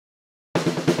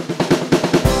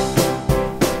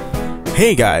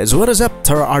Hey guys, what is up?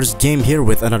 Terra Arts Game here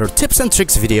with another tips and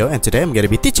tricks video, and today I'm gonna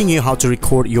be teaching you how to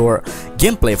record your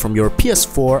gameplay from your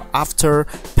PS4 after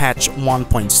patch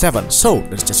 1.7. So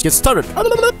let's just get started.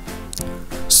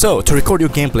 So to record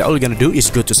your gameplay, all you're gonna do is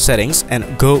go to settings and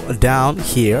go down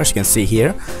here, as you can see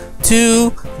here,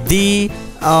 to the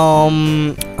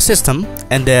system,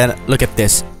 and then look at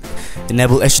this,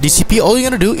 enable HDCP. All you're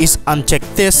gonna do is uncheck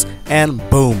this, and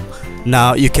boom,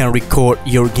 now you can record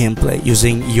your gameplay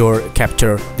using your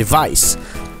capture device.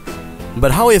 But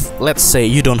how if, let's say,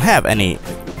 you don't have any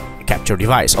capture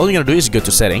device? All you're gonna do is go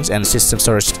to settings and system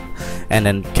storage, and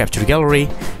then capture gallery,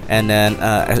 and then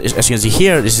as you can see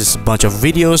here, this is a bunch of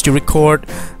videos you record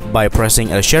by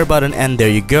pressing a share button, and there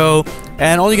you go.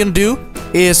 And all you're gonna do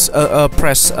is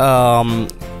press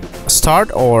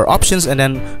start or options, and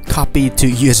then copy to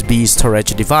USB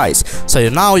storage device. So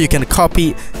now you can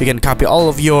copy all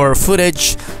of your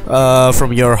footage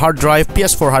from your hard drive,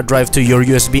 PS4 hard drive, to your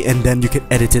USB, and then you can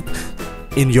edit it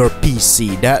in your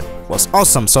PC. That was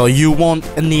awesome. So you won't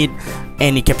need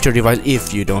any capture device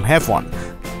if you don't have one.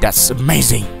 That's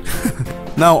amazing.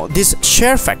 Now this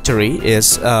Share Factory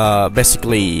is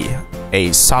basically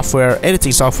a software,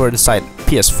 editing software inside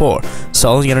PS4. So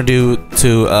all you're gonna do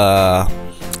to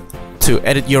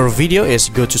edit your video is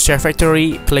go to Share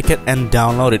Factory, click it, and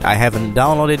download it. I haven't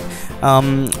downloaded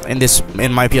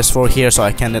in my PS4 here, so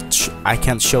I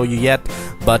can't show you yet,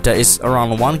 but it's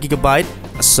around 1 GB.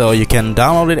 So you can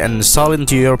download it and install it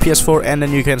into your PS4, and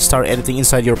then you can start editing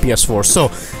inside your PS4. So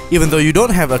even though you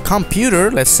don't have a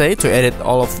computer, let's say, to edit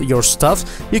all of your stuff,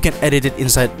 you can edit it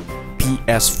inside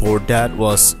PS4. That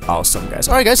was awesome, guys.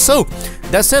 Alright guys, so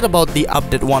that's it about the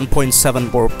update 1.7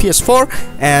 for PS4,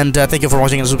 and thank you for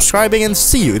watching and subscribing, and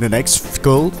see you in the next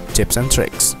cool tips and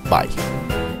tricks. Bye.